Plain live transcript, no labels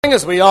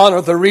morning as we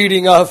honor the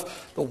reading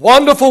of the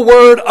wonderful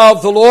word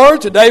of the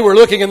Lord. Today we're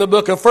looking in the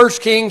book of 1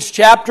 Kings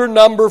chapter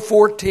number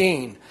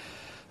 14.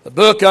 The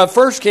book of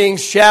 1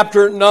 Kings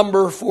chapter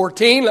number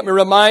 14. Let me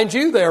remind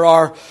you there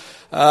are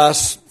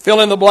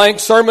fill-in-the-blank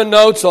sermon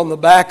notes on the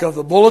back of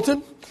the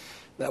bulletin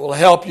that will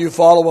help you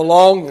follow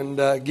along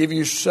and give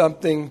you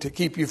something to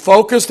keep you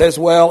focused as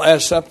well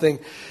as something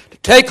to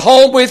take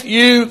home with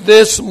you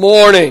this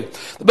morning.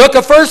 The book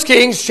of 1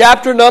 Kings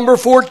chapter number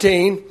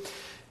 14.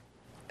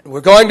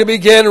 We're going to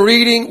begin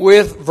reading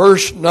with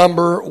verse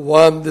number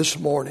 1 this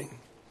morning.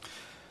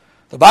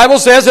 The Bible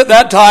says at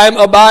that time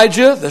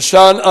Abijah, the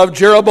son of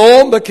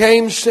Jeroboam,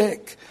 became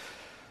sick.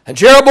 And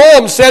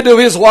Jeroboam said to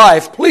his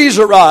wife, "Please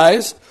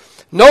arise,"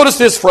 notice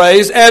this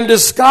phrase, "and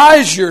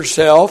disguise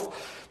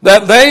yourself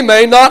that they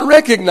may not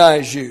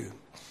recognize you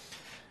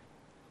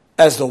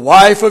as the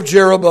wife of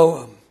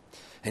Jeroboam.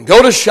 And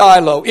go to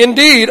Shiloh.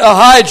 Indeed,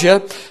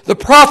 Ahijah, the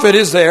prophet,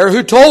 is there,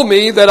 who told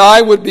me that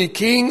I would be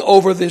king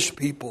over this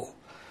people.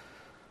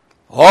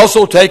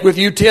 Also take with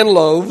you 10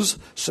 loaves,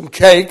 some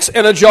cakes,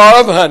 and a jar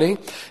of honey,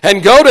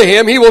 and go to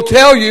him. He will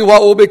tell you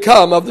what will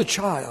become of the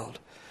child."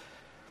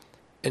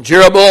 And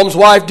Jeroboam's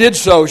wife did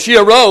so. She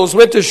arose,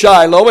 went to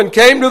Shiloh, and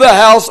came to the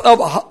house of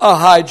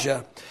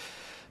Ahijah.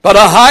 But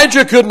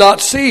Ahijah could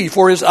not see,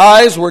 for his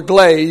eyes were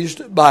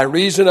glazed by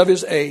reason of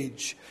his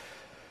age.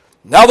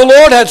 Now the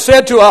Lord had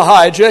said to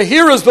Ahijah,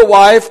 "Here is the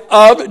wife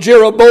of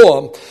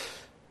Jeroboam,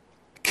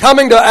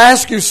 coming to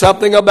ask you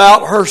something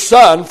about her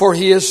son, for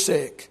he is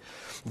sick.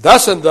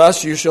 Thus and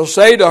thus you shall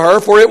say to her,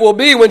 for it will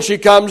be when she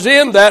comes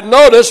in that,"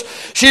 notice,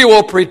 she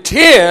will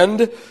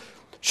pretend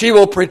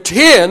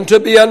to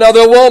be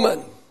another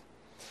woman.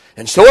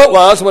 And so it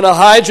was when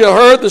Ahijah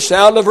heard the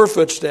sound of her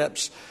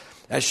footsteps.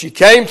 As she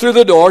came through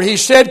the door, he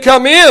said,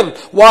 "Come in,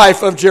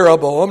 wife of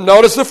Jeroboam."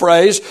 Notice the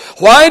phrase,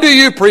 "Why do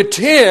you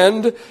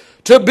pretend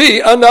to be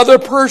another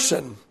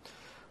person?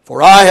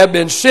 For I have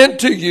been sent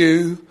to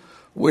you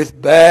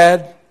with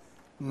bad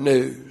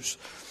news."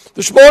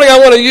 This morning I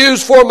want to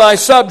use for my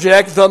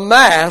subject the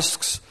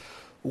masks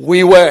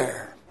we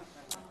wear.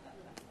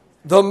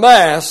 The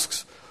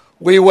masks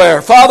we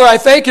wear. Father, I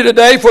thank you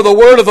today for the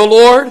word of the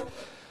Lord.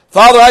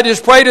 Father, I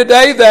just pray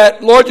today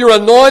that, Lord, your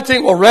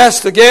anointing will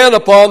rest again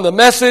upon the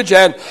message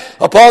and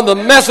upon the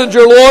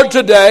messenger, Lord,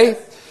 today.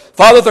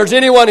 Father, if there's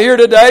anyone here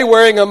today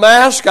wearing a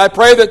mask, I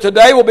pray that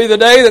today will be the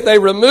day that they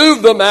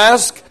remove the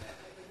mask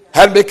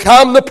and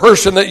become the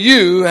person that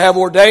you have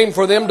ordained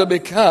for them to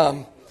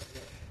become.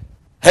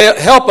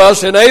 Help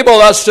us,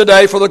 enable us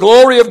today. For the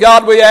glory of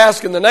God we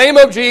ask in the name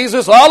of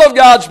Jesus. All of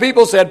God's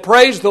people said,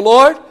 "Praise the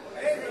Lord."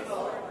 Praise the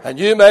Lord. And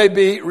you may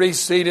be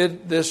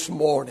reseated this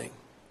morning.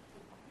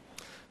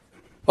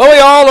 Well, we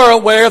all are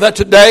aware that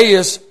today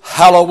is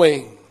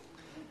Halloween.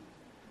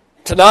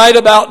 Tonight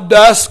about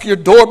dusk, your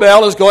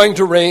doorbell is going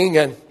to ring,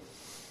 and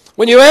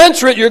when you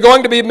answer it, you're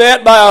going to be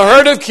met by a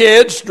herd of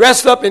kids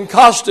dressed up in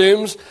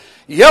costumes,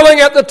 yelling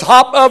at the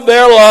top of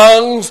their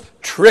lungs,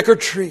 "Trick or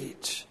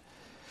treat."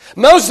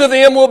 Most of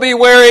them will be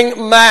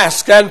wearing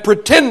masks and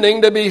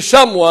pretending to be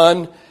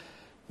someone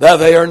that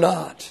they are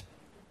not.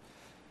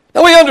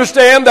 Now we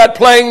understand that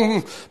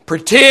playing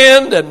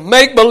pretend and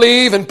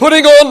make-believe and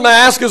putting on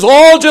masks is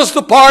all just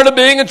a part of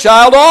being a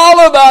child. All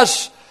of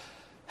us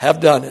have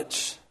done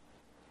it.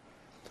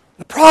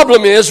 The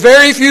problem is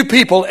very few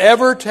people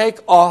ever take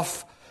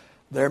off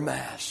their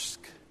mask.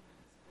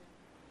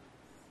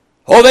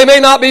 Oh, they may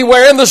not be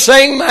wearing the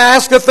same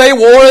mask that they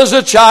wore as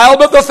a child,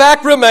 but the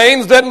fact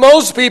remains that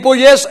most people,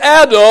 yes,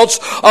 adults,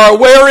 are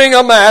wearing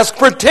a mask,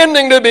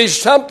 pretending to be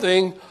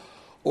something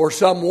or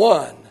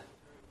someone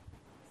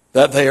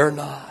that they are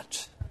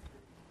not.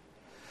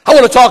 I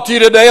want to talk to you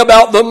today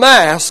about the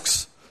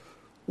masks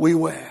we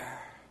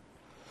wear.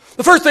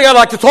 The first thing I'd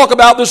like to talk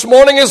about this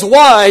morning is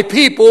why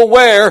people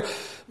wear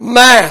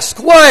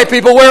masks. Why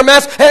people wear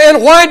masks,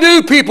 and why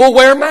do people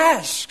wear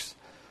masks?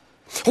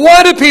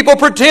 Why do people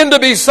pretend to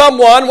be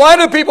someone? Why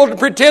do people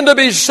pretend to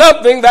be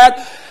something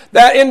that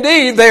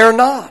indeed they are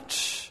not?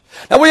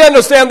 Now we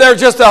understand there are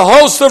just a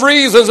host of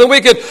reasons, and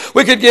we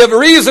could give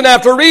reason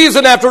after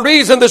reason after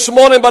reason this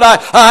morning, but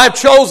I've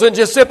chosen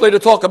just simply to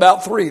talk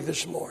about 3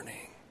 this morning.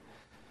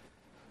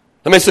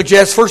 Let me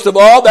suggest, first of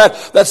all,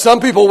 that some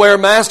people wear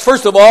masks,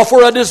 first of all,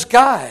 for a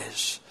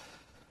disguise.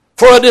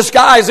 For a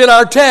disguise in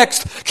our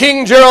text,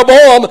 King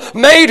Jeroboam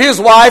made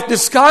his wife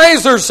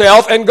disguise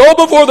herself and go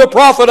before the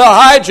prophet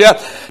Ahijah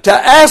to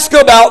ask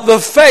about the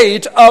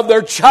fate of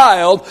their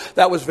child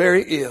that was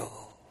very ill.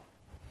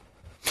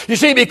 You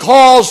see,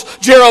 because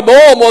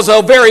Jeroboam was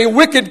a very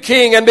wicked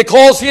king, and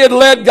because he had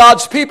led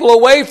God's people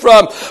away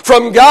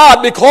from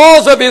God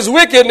because of his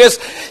wickedness,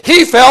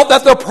 he felt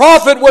that the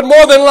prophet would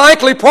more than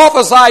likely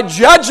prophesy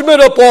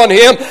judgment upon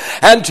him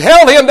and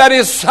tell him that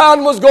his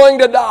son was going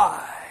to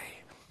die.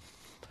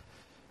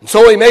 And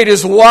so he made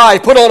his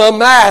wife put on a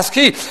mask.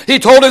 He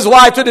told his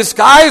wife to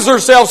disguise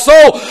herself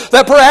so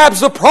that perhaps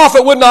the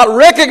prophet would not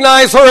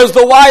recognize her as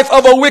the wife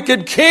of a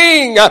wicked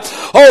king.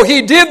 Oh,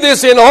 he did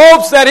this in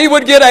hopes that he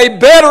would get a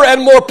better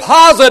and more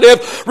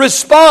positive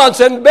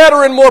response and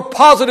better and more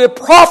positive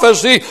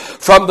prophecy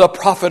from the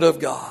prophet of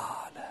God.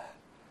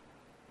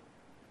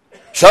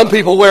 Some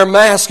people wear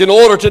masks in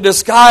order to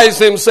disguise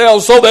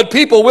themselves so that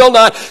people will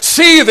not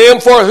see them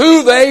for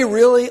who they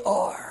really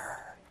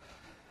are.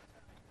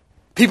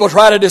 People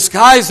try to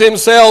disguise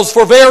themselves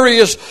for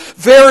various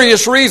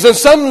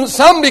reasons,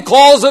 some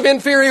because of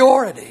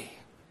inferiority.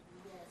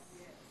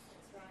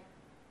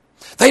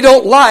 They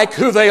don't like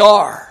who they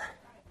are.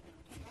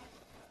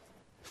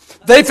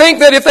 They think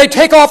that if they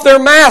take off their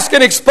mask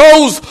and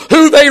expose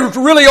who they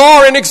really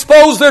are and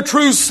expose their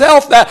true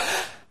self, that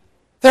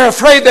they're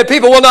afraid that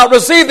people will not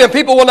receive them,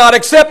 people will not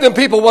accept them,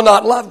 people will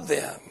not love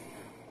them.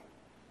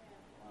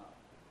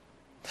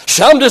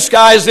 Some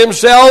disguise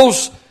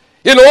themselves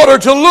in order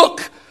to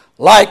look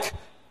like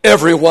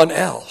everyone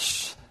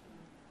else,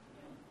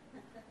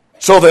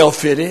 so they'll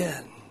fit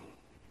in.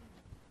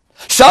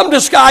 Some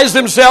disguise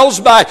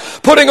themselves by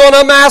putting on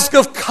a mask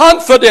of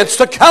confidence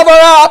to cover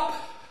up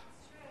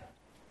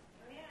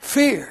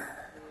fear.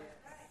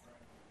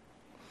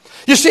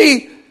 You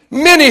see,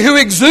 many who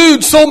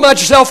exude so much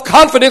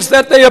self-confidence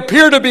that they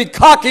appear to be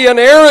cocky and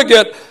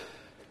arrogant,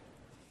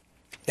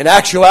 in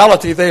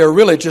actuality, they are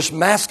really just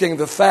masking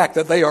the fact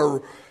that they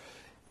are,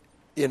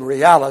 in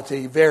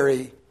reality,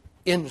 very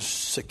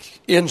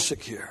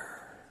insecure.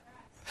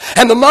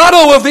 And the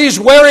motto of these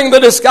wearing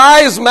the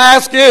disguise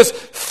mask is,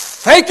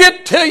 fake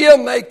it till you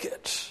make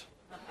it.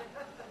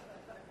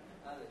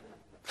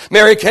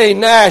 Mary Kay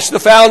Nash, the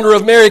founder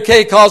of Mary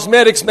Kay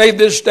Cosmetics, made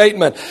this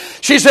statement.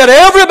 She said,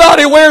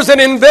 everybody wears an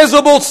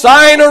invisible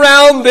sign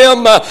around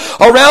them,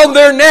 around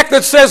their neck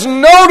that says,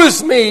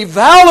 notice me,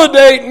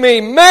 validate me,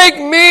 make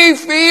me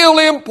feel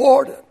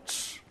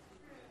important.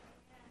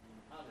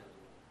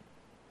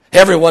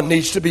 Everyone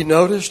needs to be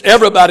noticed.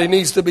 Everybody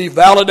needs to be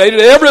validated.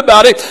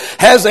 Everybody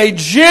has a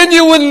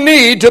genuine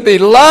need to be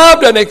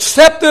loved and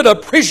accepted,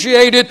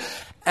 appreciated,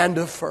 and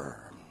affirmed.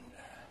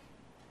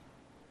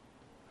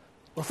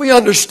 If we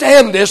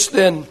understand this,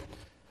 then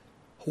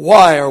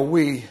why are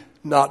we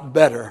not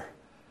better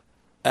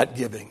at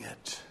giving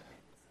it?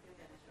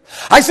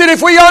 I said,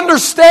 if we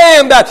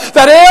understand that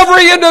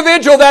every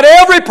individual, that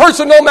every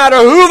person, no matter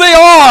who they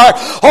are,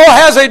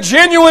 has a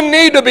genuine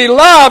need to be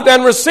loved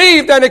and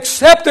received and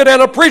accepted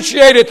and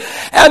appreciated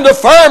and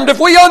affirmed, if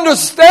we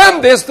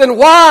understand this, then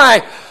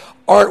why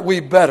aren't we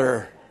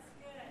better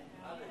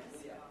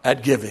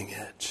at giving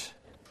it?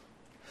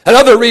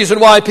 Another reason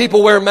why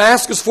people wear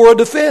masks is for a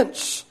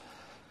defense.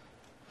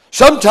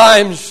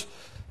 Sometimes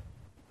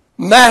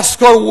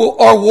masks are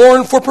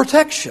worn for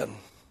protection.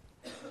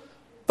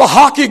 The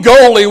hockey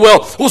goalie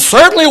will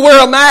certainly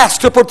wear a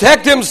mask to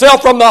protect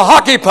himself from the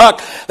hockey puck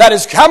that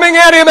is coming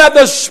at him at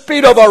the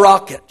speed of a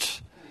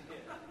rocket.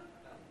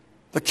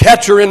 The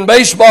catcher in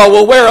baseball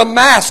will wear a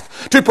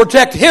mask to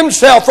protect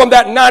himself from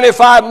that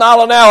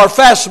 95-mile-an-hour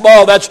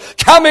fastball that's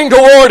coming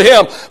toward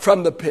him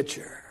from the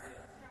pitcher.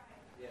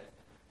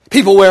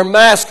 People wear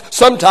masks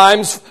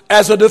sometimes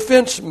as a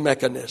defense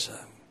mechanism.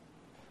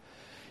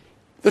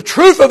 The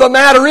truth of the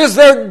matter is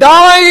they're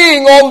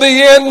dying on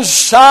the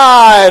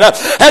inside.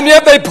 And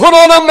yet they put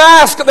on a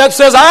mask that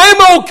says,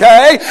 I'm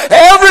okay,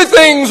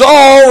 everything's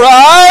all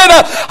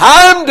right,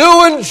 I'm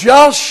doing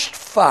just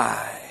fine.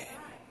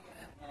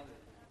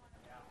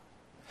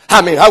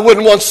 I mean, I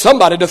wouldn't want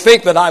somebody to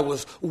think that I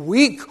was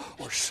weak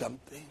or something.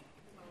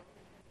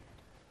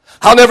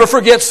 I'll never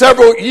forget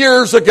several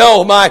years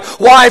ago, my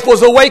wife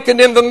was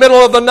awakened in the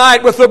middle of the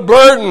night with a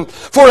burden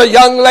for a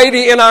young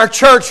lady in our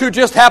church who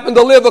just happened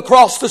to live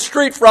across the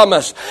street from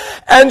us.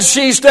 And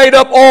she stayed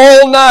up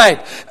all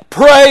night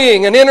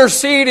praying and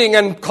interceding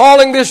and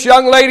calling this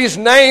young lady's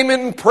name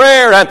in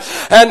prayer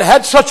and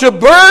had such a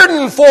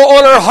burden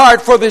on her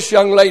heart for this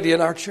young lady in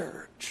our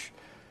church.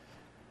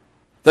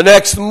 The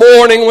next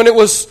morning, when it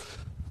was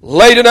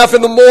late enough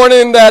in the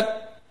morning that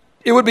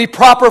it would be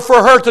proper for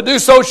her to do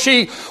so,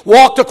 she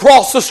walked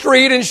across the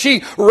street and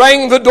she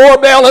rang the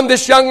doorbell, and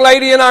this young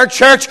lady in our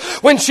church,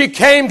 when she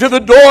came to the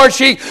door,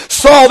 she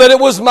saw that it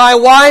was my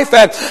wife,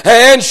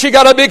 and she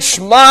got a big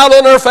smile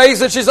on her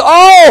face, and she said,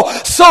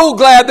 oh, so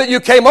glad that you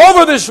came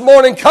over this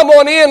morning. Come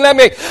on in,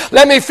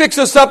 let me fix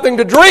us something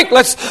to drink.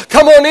 Let's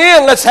come on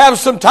in, let's have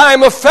some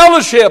time of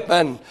fellowship.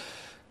 And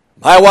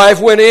my wife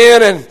went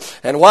in,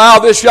 and wow,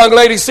 this young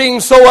lady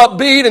seemed so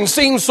upbeat and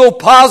seemed so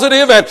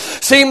positive and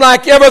seemed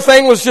like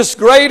everything was just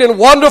great and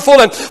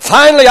wonderful. And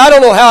finally, I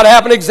don't know how it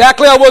happened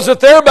exactly, I wasn't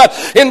there,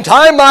 but in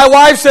time my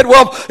wife said,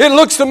 well, it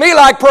looks to me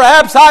like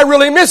perhaps I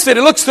really missed it.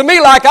 It looks to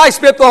me like I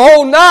spent the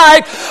whole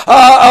night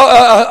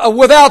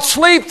without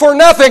sleep for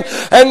nothing.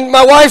 And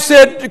my wife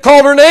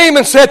called her name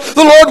and said,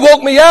 the Lord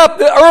woke me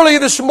up early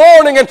this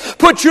morning and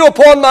put you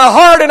upon my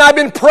heart, and I've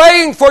been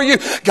praying for you.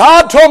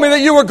 God told me that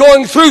you were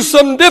going through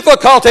some difficulty.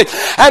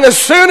 And as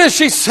soon as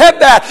she said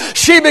that,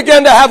 she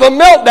began to have a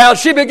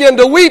meltdown. She began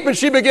to weep and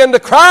she began to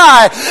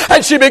cry,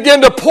 and she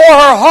began to pour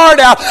her heart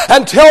out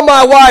and tell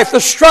my wife the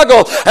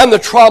struggle and the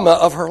trauma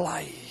of her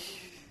life.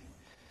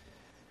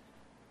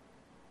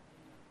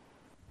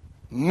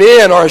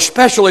 Men are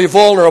especially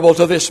vulnerable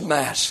to this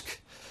mask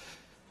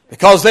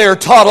because they are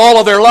taught all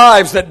of their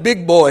lives that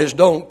big boys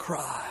don't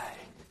cry.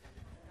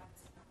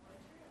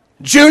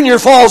 Junior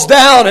falls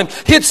down and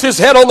hits his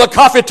head on the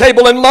coffee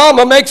table, and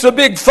Mama makes a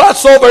big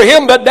fuss over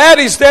him, but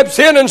Daddy steps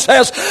in and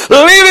says,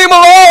 leave him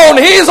alone,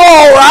 he's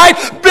all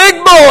right.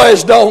 Big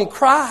boys don't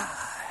cry.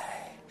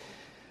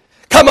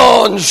 Come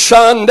on,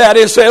 son,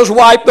 Daddy says,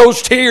 wipe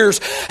those tears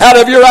out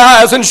of your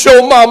eyes and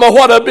show Mama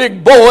what a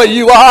big boy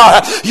you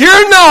are.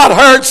 You're not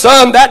hurt,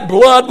 son. That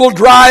blood will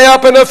dry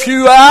up in a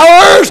few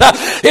hours.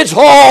 It's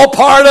all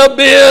part of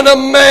being a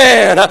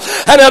man.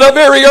 And at a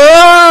very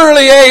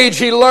early age,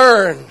 he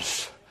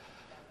learns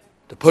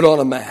to put on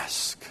a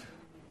mask.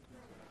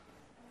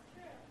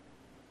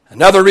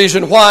 Another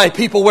reason why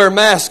people wear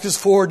masks is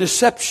for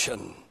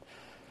deception.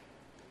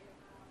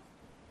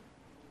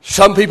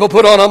 Some people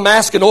put on a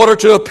mask in order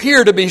to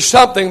appear to be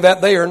something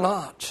that they are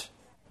not.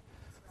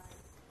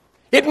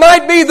 It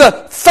might be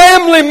the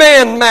family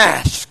man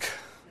mask.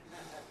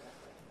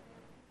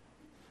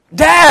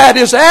 Dad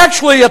is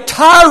actually a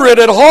tyrant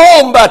at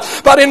home,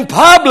 but in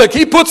public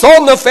he puts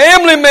on the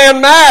family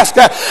man mask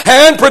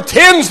and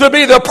pretends to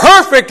be the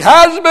perfect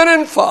husband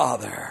and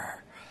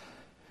father.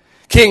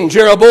 King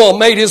Jeroboam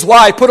made his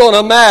wife put on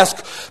a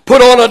mask,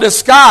 put on a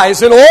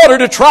disguise in order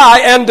to try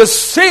and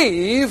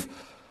deceive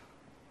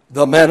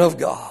the man of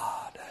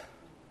God.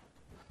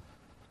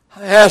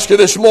 I ask you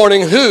this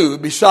morning, who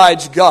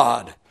besides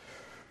God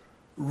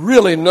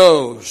really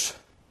knows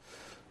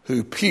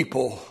who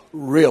people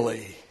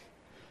really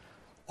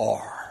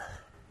are?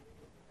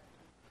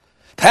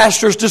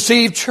 Pastors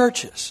deceive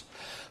churches.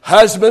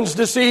 Husbands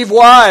deceive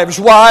wives.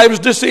 Wives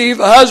deceive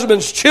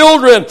husbands.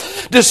 Children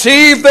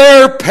deceive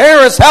their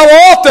parents. How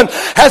often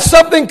has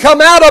something come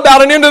out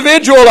about an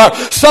individual, or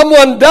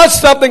someone does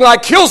something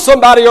like kill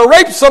somebody or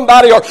rape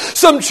somebody, or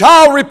some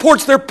child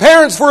reports their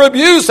parents for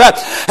abuse,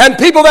 and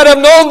people that have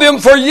known them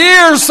for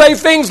years say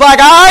things like,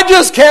 I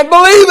just can't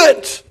believe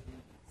it.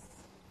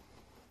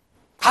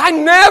 I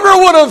never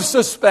would have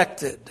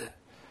suspected.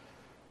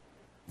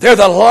 They're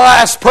the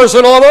last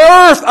person on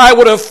earth I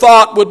would have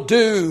thought would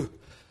do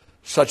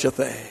such a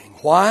thing.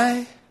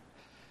 Why?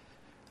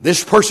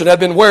 This person had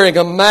been wearing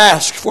a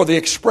mask for the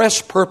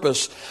express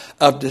purpose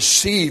of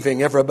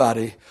deceiving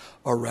everybody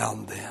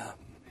around them.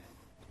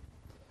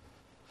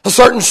 A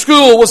certain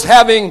school was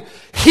having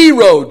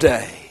Hero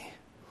Day.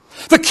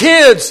 The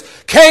kids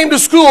came to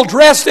school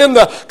dressed in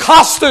the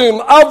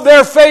costume of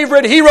their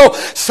favorite hero.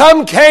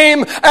 Some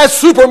came as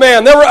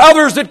Superman. There were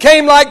others that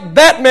came like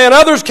Batman.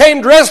 Others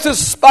came dressed as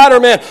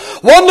Spider-Man.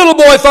 One little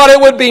boy thought it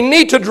would be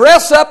neat to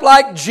dress up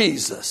like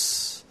Jesus.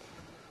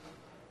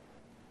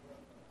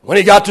 When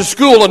he got to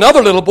school,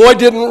 another little boy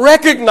didn't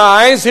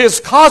recognize his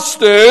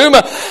costume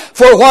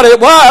for what it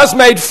was,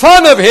 made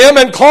fun of him,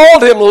 and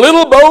called him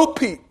Little Bo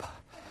Peep.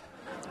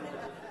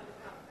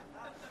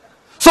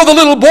 So the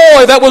little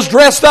boy that was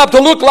dressed up to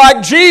look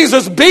like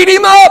Jesus beat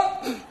him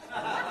up.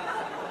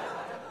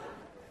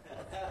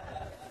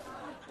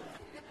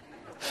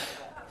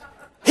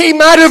 He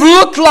might have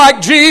looked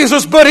like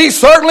Jesus, but he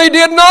certainly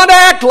did not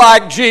act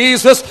like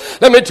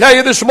Jesus. Let me tell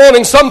you this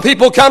morning, some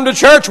people come to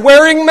church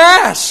wearing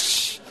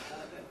masks.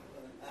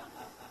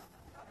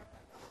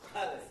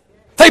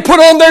 They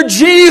put on their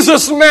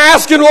Jesus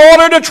mask in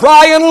order to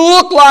try and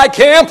look like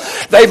him.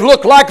 They've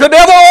looked like the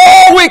devil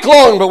all week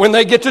long, but when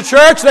they get to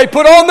church, they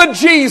put on the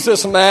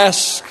Jesus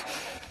mask.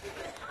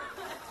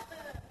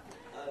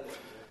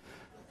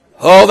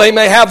 Oh, they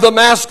may have the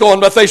mask on,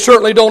 but they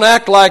certainly don't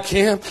act like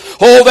him.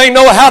 Oh, they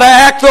know how to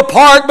act the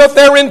part, but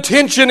their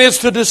intention is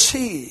to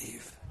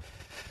deceive.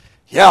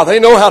 Yeah,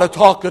 they know how to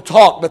talk the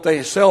talk, but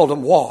they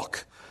seldom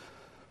walk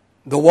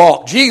the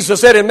walk.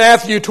 Jesus said in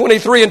Matthew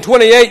 23 and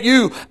 28,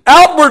 you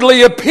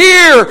outwardly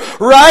appear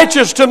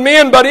righteous to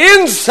men, but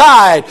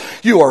inside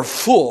you are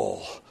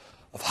full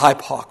of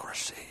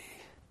hypocrisy.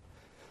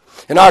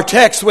 In our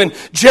text, when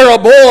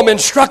Jeroboam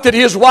instructed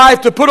his wife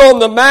to put on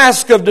the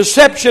mask of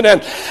deception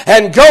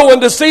and go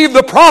and deceive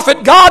the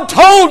prophet, God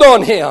told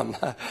on him.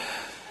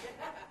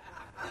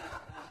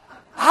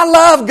 I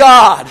love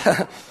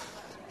God.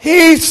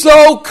 He's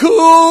so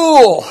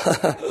cool.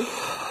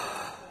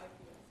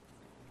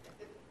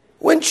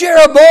 When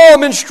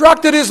Jeroboam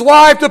instructed his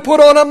wife to put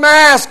on a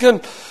mask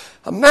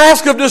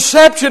of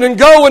deception and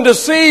go and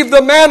deceive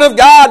the man of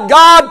God,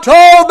 God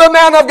told the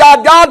man of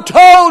God, God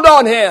told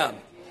on him.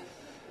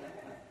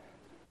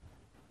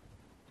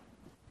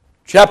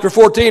 Chapter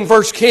 14,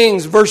 1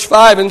 Kings, verse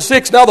 5 and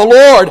 6. Now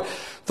the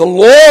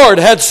Lord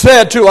had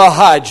said to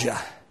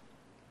Ahijah,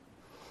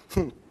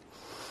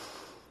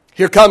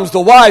 here comes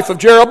the wife of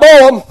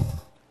Jeroboam.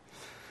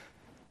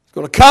 She's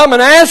going to come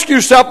and ask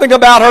you something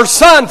about her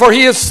son, for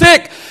he is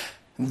sick.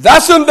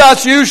 Thus and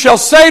thus you shall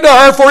say to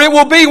her, for it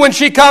will be when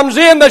she comes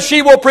in that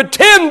she will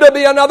pretend to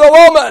be another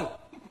woman.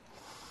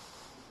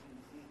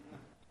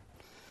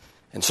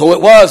 And so it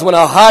was when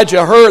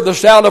Ahijah heard the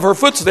sound of her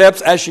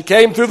footsteps as she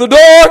came through the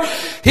door,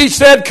 he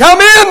said,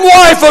 come in,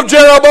 wife of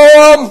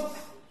Jeroboam.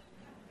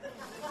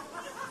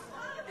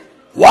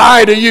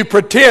 Why do you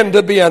pretend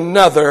to be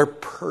another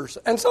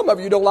person? And some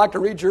of you don't like to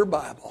read your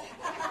Bible.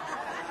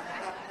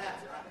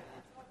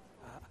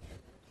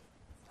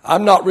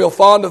 I'm not real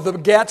fond of the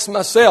Gats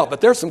myself,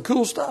 but there's some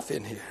cool stuff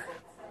in here.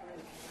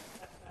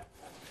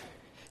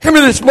 Hear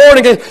me this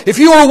morning, if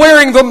you are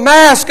wearing the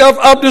mask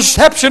of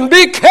deception,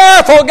 be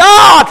careful.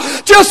 God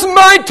just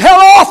might tell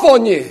off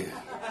on you.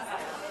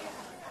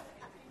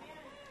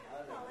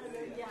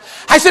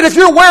 I said, if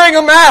you're wearing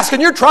a mask and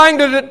you're trying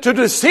to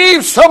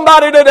deceive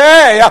somebody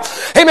today,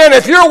 amen,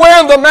 if you're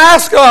wearing the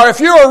mask or if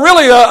you're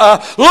really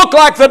look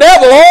like the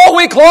devil all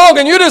week long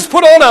and you just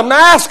put on a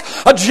mask,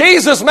 a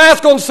Jesus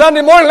mask on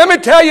Sunday morning, let me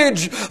tell you,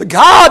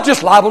 God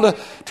just liable to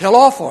tell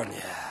off on you.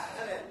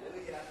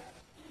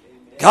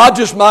 God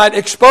just might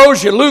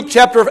expose you. Luke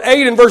chapter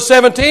 8 and verse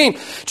 17.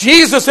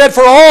 Jesus said,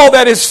 for all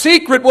that is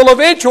secret will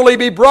eventually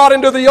be brought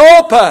into the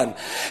open.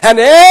 And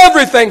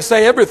everything,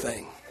 say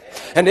everything.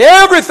 And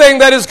everything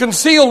that is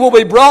concealed will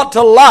be brought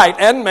to light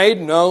and made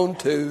known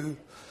to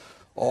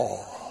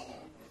all. All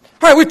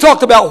right, we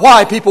talked about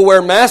why people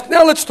wear masks.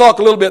 Now let's talk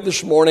a little bit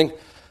this morning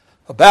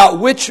about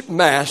which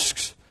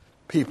masks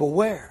people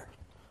wear.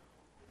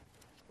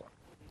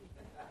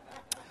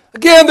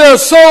 Again, there are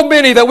so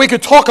many that we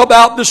could talk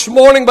about this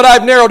morning, but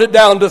I've narrowed it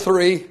down to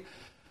 3.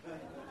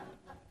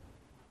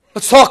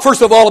 Let's talk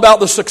first of all about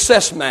the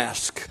success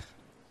mask.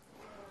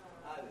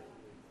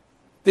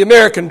 The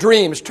American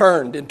dream is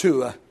turned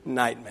into a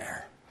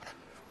nightmare.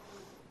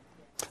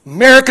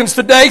 Americans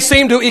today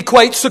seem to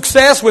equate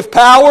success with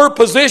power,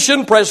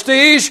 position,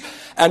 prestige,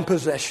 and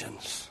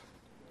possessions.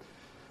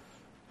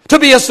 To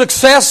be a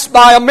success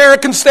by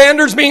American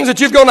standards means that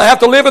you're going to have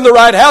to live in the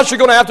right house, you're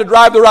going to have to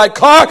drive the right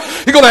car,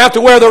 you're going to have to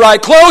wear the right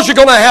clothes, you're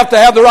going to have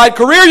the right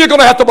career, you're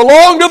going to have to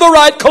belong to the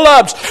right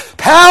clubs.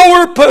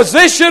 Power,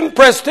 position,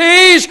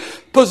 prestige,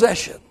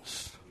 possessions.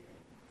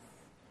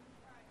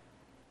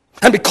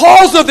 And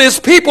because of this,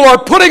 people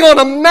are putting on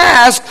a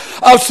mask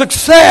of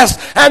success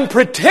and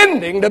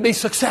pretending to be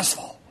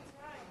successful.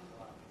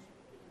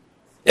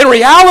 In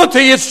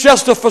reality, it's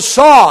just a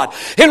facade.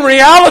 In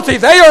reality,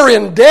 they are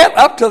in debt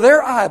up to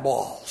their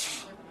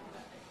eyeballs.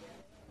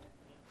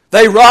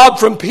 They robbed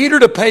from Peter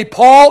to pay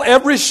Paul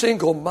every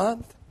single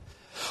month.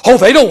 Oh,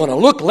 they don't want to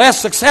look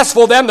less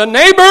successful than the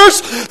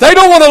neighbors. They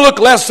don't want to look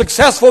less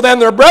successful than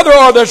their brother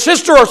or their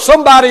sister or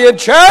somebody in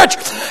church.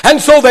 And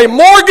so they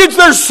mortgage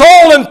their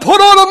soul and put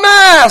on a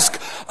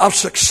mask of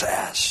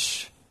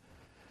success.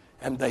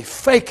 And they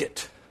fake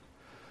it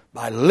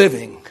by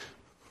living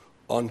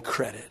on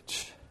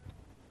credit.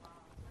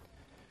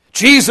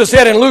 Jesus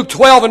said in Luke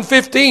 12 and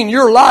 15,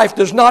 your life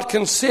does not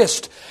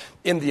consist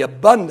in the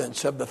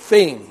abundance of the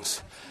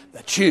things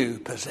that you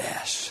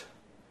possess.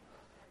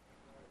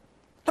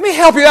 Let me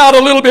help you out a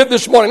little bit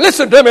this morning.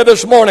 Listen to me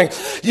this morning.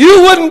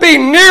 You wouldn't be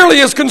nearly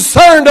as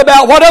concerned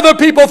about what other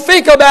people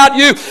think about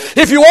you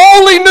if you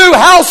only knew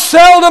how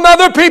seldom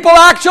other people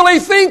actually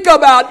think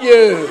about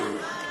you.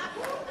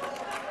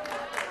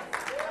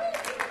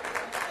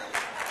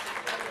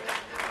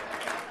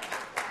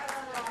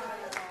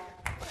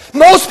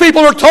 Most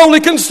people are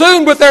totally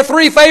consumed with their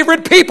 3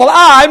 favorite people,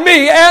 I,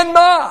 me, and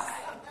my.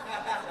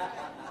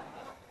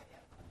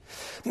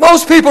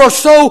 Most people are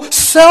so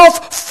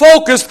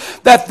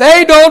self-focused that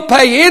they don't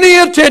pay any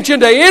attention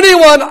to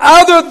anyone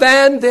other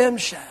than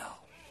themselves.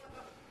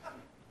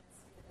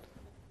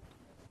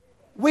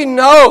 We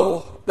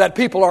know that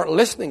people aren't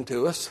listening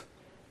to us.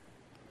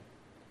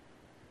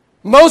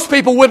 Most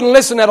people wouldn't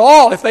listen at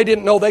all if they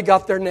didn't know they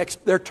got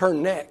their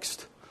turn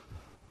next.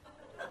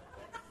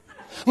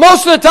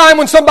 Most of the time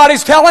when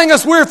somebody's telling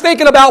us, we're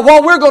thinking about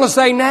what we're going to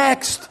say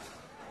next.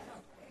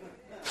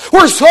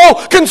 We're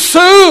so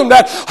consumed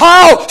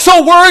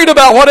so worried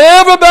about what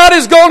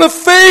everybody's going to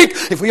think.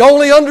 If we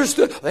only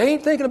understood, they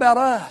ain't thinking about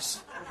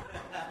us.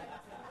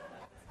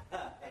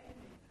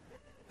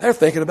 They're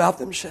thinking about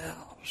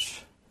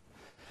themselves.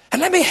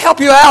 And let me help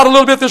you out a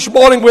little bit this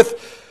morning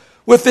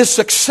with this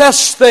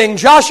success thing.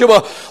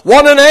 Joshua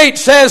 1 and 8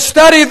 says,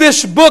 study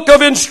this book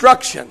of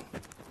instruction.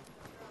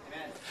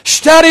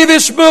 Study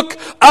this book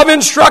of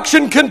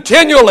instruction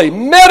continually.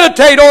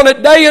 Meditate on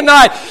it day and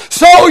night,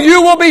 so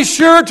you will be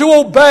sure to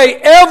obey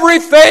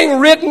everything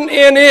written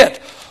in it.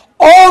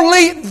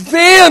 Only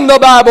then, the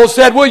Bible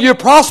said, will you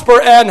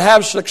prosper and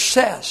have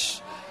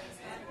success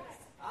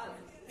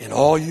in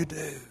all you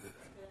do.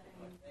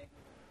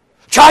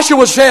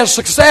 Joshua says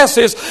success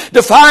is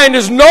defined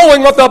as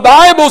knowing what the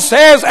Bible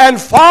says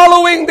and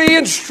following the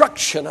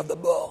instruction of the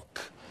book.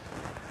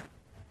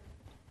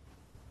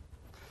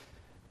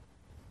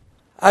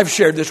 I've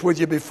shared this with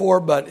you before,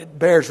 but it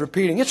bears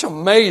repeating. It's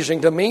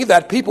amazing to me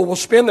that people will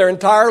spend their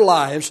entire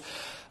lives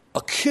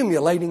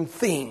accumulating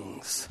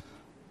things.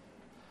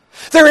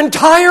 Their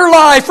entire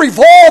life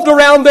revolved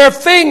around their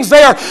things.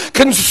 They are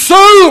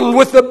consumed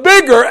with the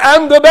bigger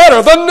and the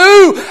better, the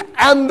new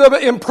and the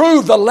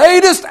improved, the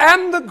latest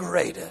and the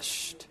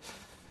greatest.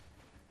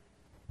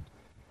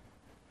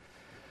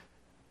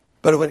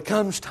 But when it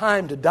comes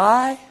time to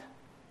die,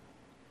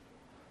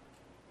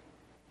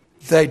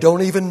 they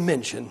don't even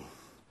mention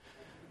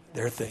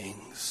their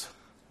things.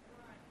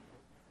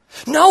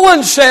 No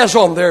one says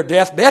on their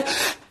deathbed,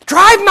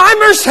 drive my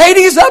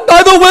Mercedes up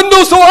by the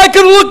window so I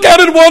can look at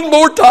it one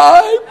more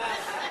time.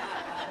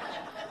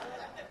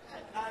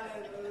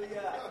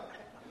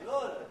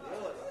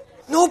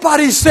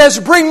 Nobody says,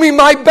 bring me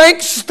my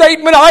bank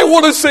statement. I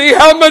want to see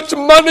how much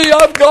money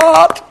I've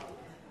got.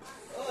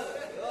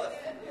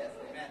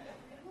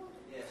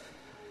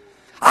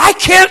 I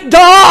can't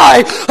die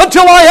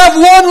until I have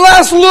one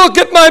last look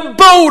at my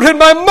boat and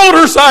my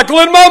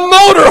motorcycle and my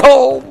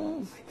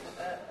motorhome.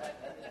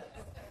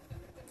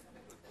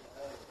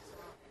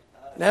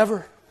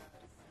 Never.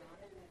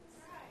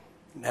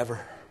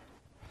 Never.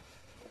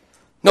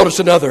 Notice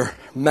another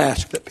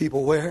mask that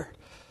people wear.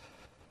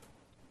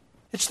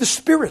 It's the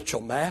spiritual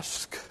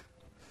mask.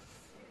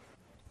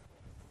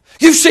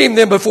 You've seen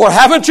them before,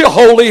 haven't you?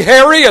 Holy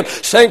Harry and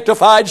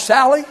Sanctified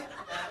Sally.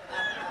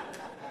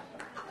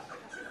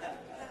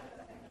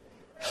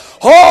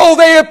 Oh,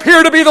 they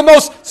appear to be the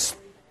most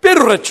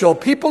spiritual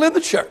people in the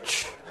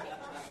church.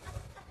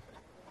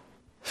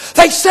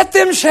 They set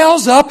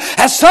themselves up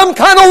as some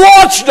kind of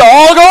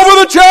watchdog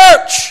over the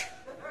church.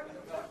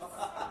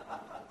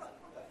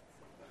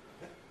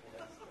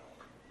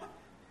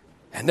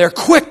 And they're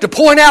quick to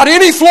point out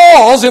any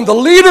flaws in the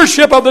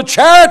leadership of the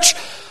church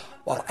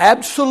while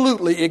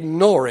absolutely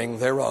ignoring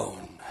their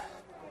own.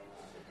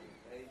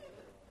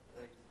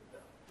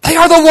 They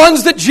are the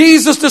ones that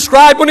Jesus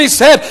described when he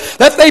said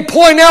that they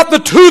point out the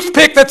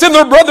toothpick that's in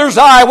their brother's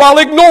eye while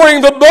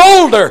ignoring the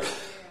boulder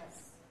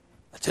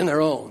that's in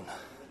their own.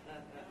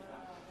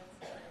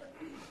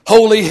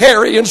 Holy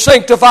Harry and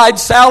Sanctified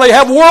Sally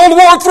have World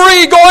War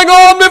III going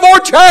on before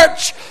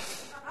church.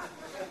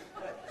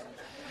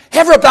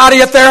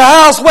 Everybody at their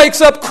house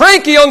wakes up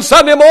cranky on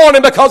Sunday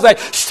morning because they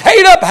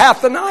stayed up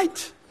half the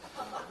night.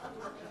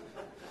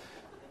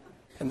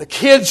 And the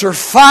kids are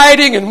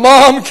fighting, and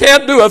mom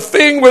can't do a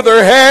thing with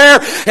her hair,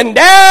 and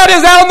dad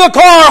is out in the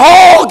car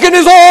honking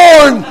his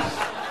horn.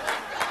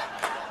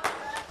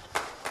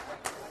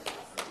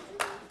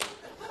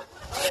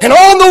 And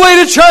on the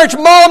way to church,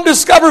 mom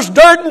discovers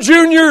dirt and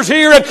Junior's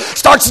here and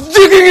starts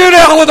digging it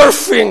out with her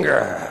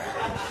finger.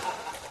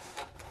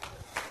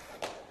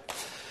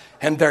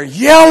 And they're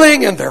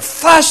yelling and they're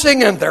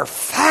fussing and they're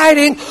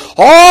fighting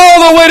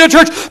all the way to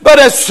church. But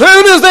as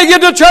soon as they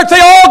get to church, they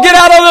all get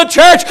out of the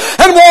church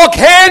and walk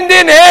hand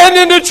in hand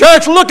into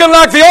church looking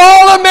like the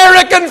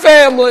all-American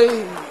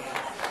family.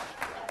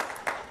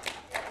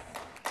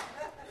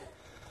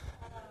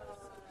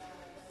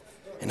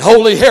 And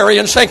Holy Harry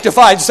and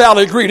Sanctified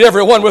Sally greet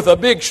everyone with a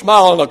big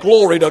smile and a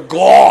glory to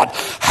God.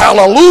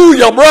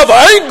 Hallelujah, brother.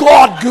 Ain't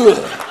God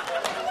good?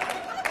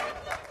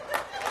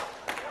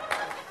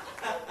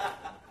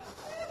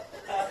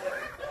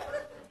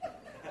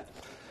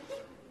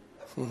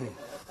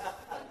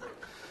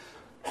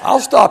 I'll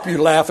stop you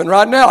laughing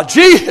right now.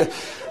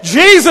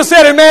 Jesus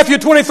said in Matthew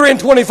 23 and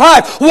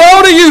 25,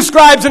 woe to you,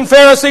 scribes and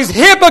Pharisees,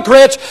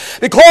 hypocrites,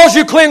 because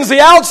you cleanse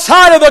the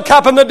outside of the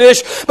cup and the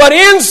dish, but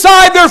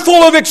inside they're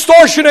full of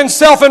extortion and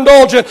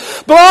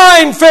self-indulgence.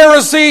 Blind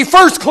Pharisee,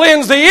 first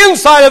cleanse the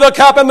inside of the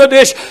cup and the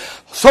dish,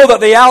 so that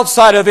the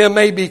outside of them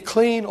may be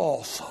clean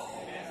also.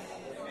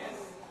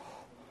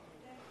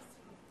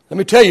 Let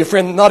me tell you,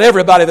 friend, not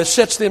everybody that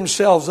sets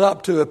themselves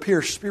up to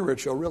appear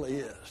spiritual really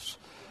is.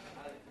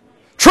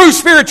 True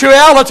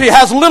spirituality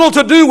has little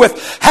to do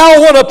with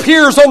how one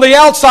appears on the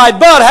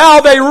outside, but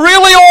how they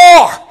really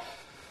are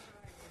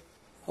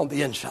on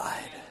the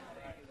inside.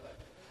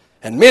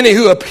 And many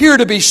who appear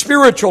to be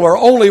spiritual are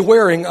only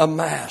wearing a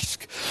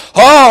mask.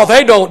 Oh,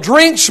 they don't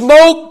drink,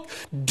 smoke,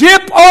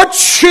 dip, or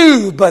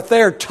chew, but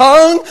their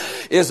tongue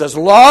is as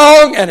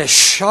long and as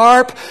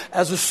sharp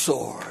as a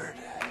sword.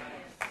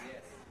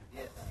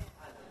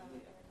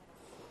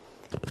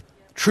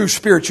 True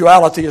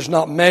spirituality is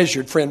not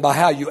measured, friend, by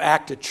how you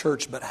act at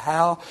church, but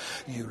how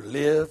you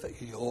live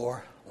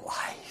your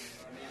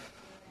life.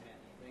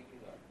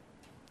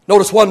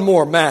 Notice one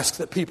more mask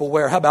that people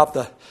wear. How about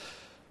the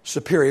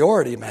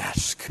superiority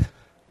mask?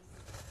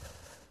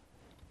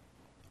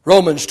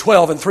 Romans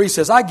 12 and 3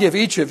 says, I give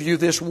each of you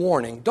this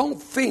warning.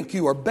 Don't think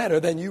you are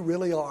better than you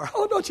really are.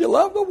 Oh, don't you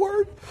love the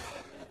word?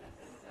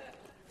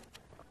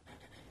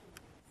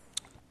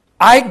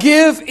 I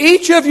give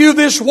each of you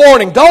this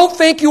warning. Don't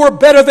think you are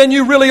better than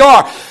you really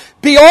are.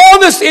 Be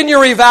honest in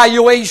your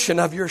evaluation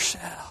of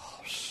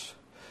yourselves.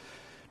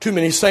 Too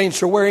many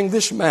saints are wearing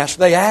this mask.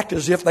 They act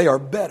as if they are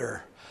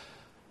better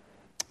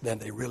than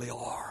they really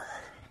are.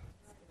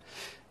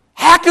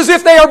 Act as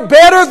if they are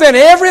better than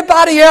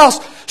everybody else.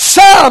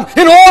 Some,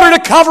 in order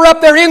to cover up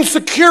their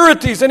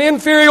insecurities and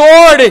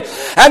inferiority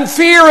and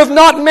fear of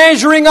not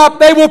measuring up,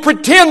 they will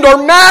pretend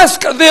or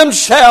mask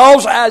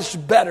themselves as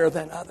better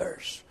than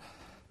others.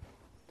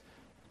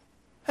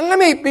 And let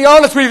me be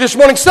honest with you this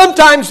morning.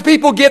 Sometimes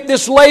people get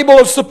this label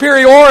of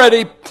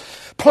superiority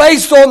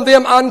placed on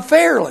them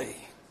unfairly.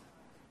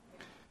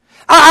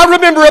 I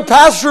remember a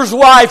pastor's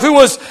wife who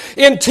was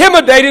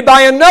intimidated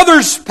by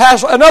another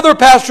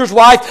pastor's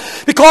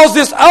wife because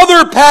this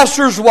other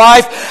pastor's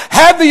wife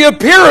had the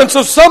appearance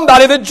of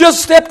somebody that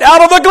just stepped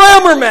out of the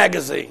Glamour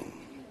magazine.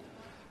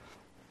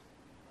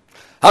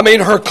 I mean,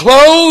 her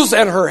clothes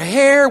and her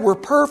hair were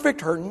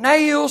perfect, her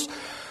nails,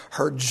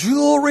 her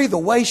jewelry, the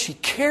way she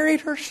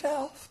carried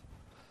herself.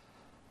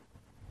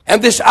 And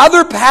this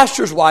other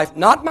pastor's wife,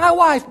 not my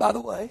wife, by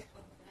the way,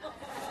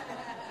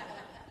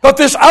 But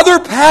this other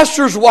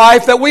pastor's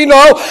wife that we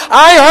know,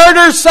 I heard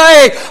her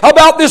say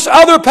about this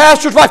other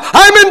pastor's wife,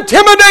 I'm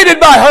intimidated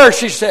by her,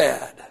 she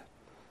said.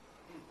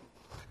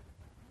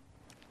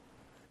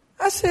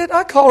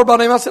 I called her by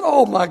name. I said,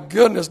 oh my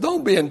goodness,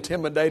 don't be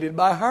intimidated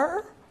by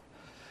her.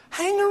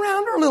 Hang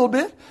around her a little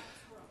bit.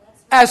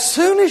 As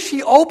soon as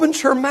she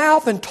opens her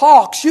mouth and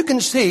talks, you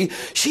can see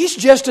she's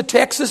just a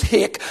Texas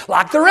hick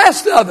like the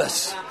rest of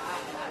us.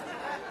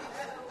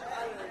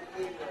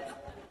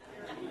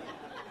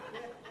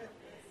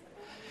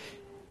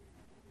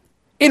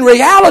 In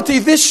reality,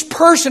 this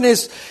person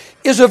is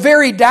a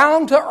very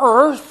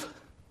down-to-earth,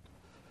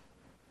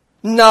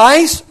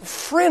 nice,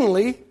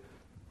 friendly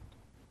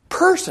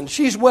person.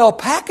 She's well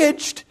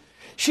packaged.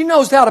 She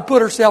knows how to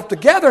put herself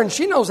together, and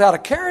she knows how to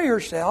carry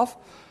herself.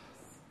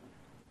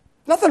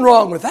 Nothing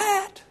wrong with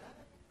that.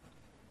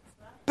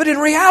 But in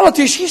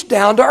reality, she's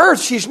down to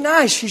earth. She's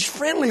nice. She's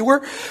friendly.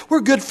 We're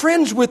good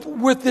friends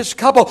with this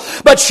couple.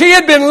 But she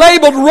had been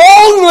labeled,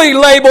 wrongly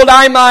labeled,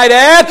 I might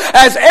add,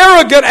 as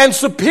arrogant and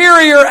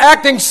superior,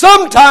 acting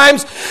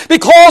sometimes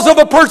because of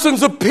a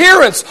person's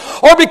appearance,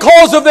 or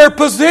because of their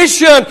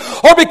position,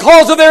 or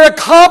because of their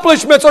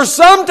accomplishments, or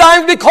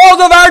sometimes because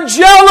of our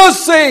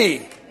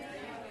jealousy.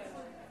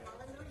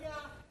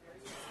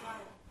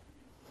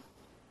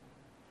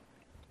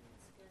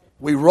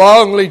 We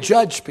wrongly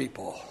judge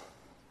people.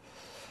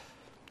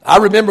 I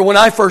remember when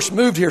I first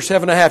moved here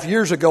 7.5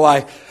 years ago,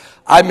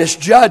 I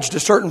misjudged a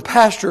certain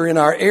pastor in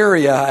our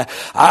area.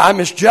 I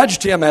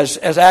misjudged him as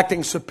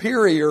acting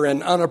superior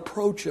and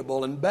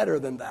unapproachable and better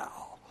than thou.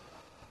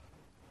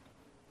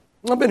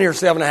 I've been here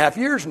 7.5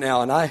 years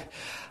now, and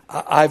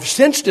I've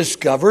since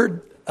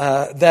discovered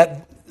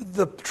that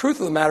the truth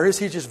of the matter is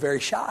he's just very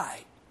shy.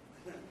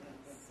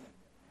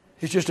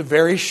 He's just a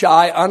very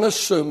shy,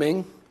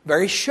 unassuming,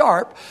 very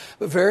sharp,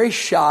 but very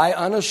shy,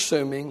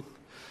 unassuming,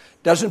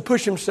 doesn't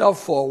push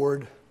himself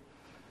forward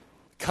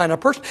kind of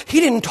person.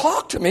 He didn't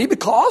talk to me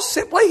because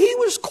simply he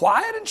was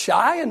quiet and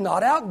shy and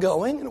not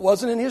outgoing. It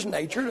wasn't in his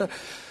nature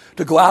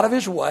to go out of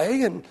his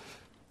way. And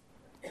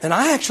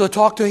I actually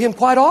talk to him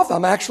quite often.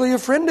 I'm actually a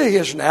friend of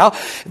his now.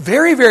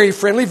 Very, very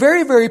friendly,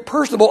 very, very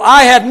personable.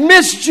 I had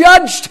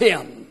misjudged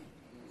him.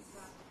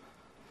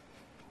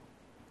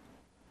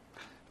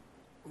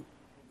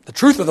 The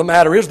truth of the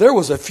matter is there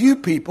was a few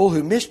people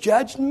who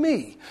misjudged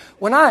me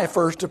when I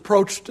first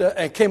approached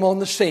and came on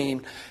the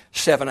scene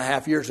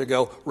 7.5 years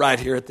ago right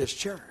here at this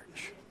church.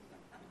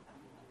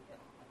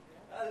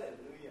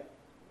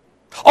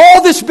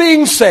 All this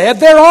being said,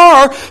 there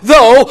are,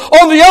 though,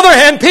 on the other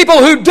hand, people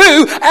who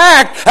do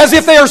act as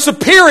if they are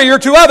superior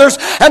to others,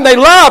 and they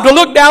love to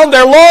look down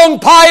their long,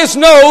 pious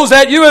nose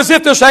at you as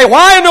if to say,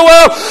 why in the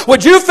world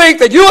would you think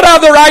that you would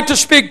have the right to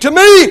speak to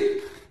me?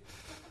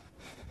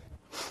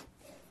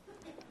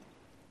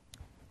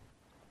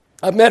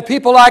 I've met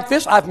people like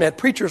this. I've met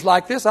preachers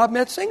like this. I've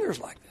met singers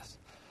like this.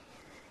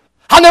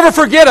 I'll never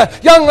forget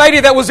a young lady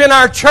that was in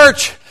our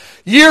church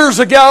years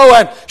ago,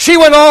 and she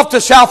went off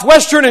to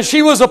Southwestern, and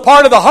she was a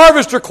part of the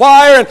Harvester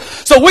Choir, and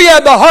so we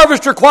had the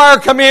Harvester Choir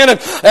come in,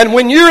 and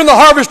when you're in the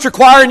Harvester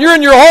Choir and you're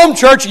in your home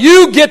church,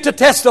 you get to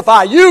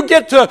testify. You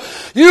get to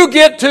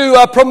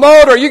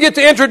promote, or you get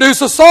to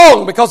introduce a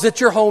song because it's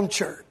your home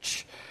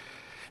church.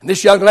 And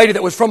this young lady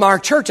that was from our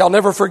church, I'll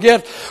never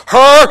forget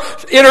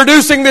her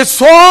introducing this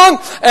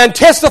song and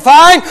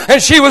testifying. And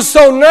she was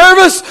so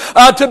nervous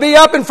to be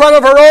up in front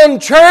of her own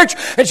church.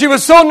 And she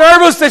was so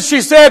nervous that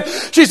she said,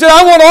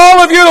 I want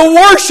all of you to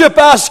worship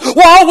us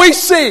while we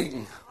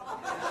sing.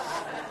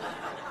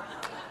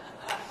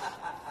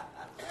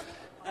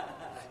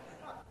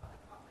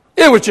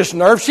 It was just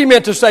nerves. She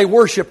meant to say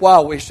worship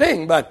while we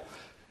sing. But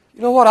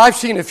you know what? I've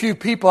seen a few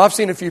people. I've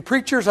seen a few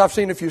preachers. I've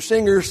seen a few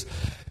singers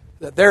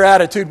that their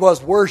attitude was,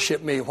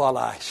 worship me while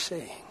I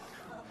sing.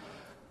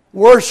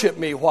 Worship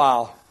me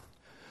while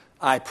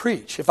I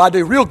preach. If I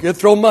do real good,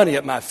 throw money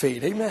at my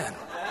feet. Amen.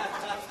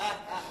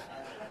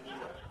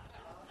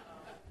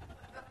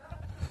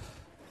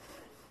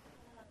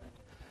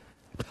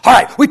 All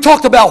right, we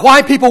talked about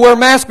why people wear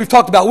masks. We've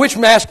talked about which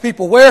mask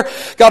people wear.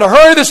 Got to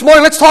hurry this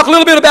morning. Let's talk a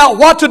little bit about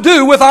what to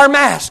do with our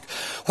mask.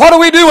 What do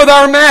we do with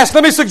our mask?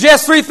 Let me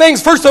suggest 3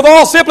 things. First of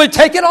all, simply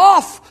take it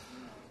off.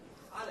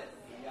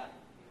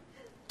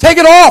 Take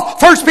it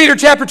off. 1 Peter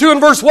chapter 2 and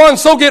verse 1,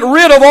 so get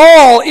rid of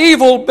all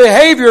evil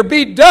behavior.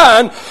 Be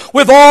done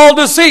with all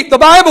deceit. The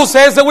Bible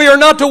says that we are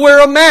not to wear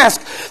a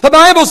mask. The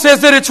Bible says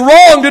that it's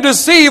wrong to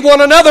deceive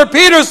one another.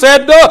 Peter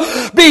said,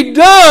 be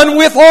done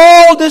with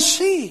all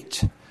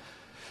deceit.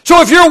 So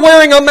if you're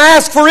wearing a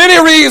mask for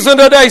any reason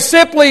today,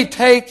 simply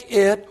take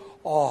it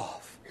off.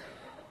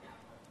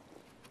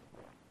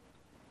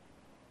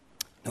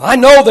 Now, I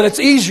know that it's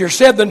easier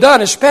said than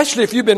done, especially if you've been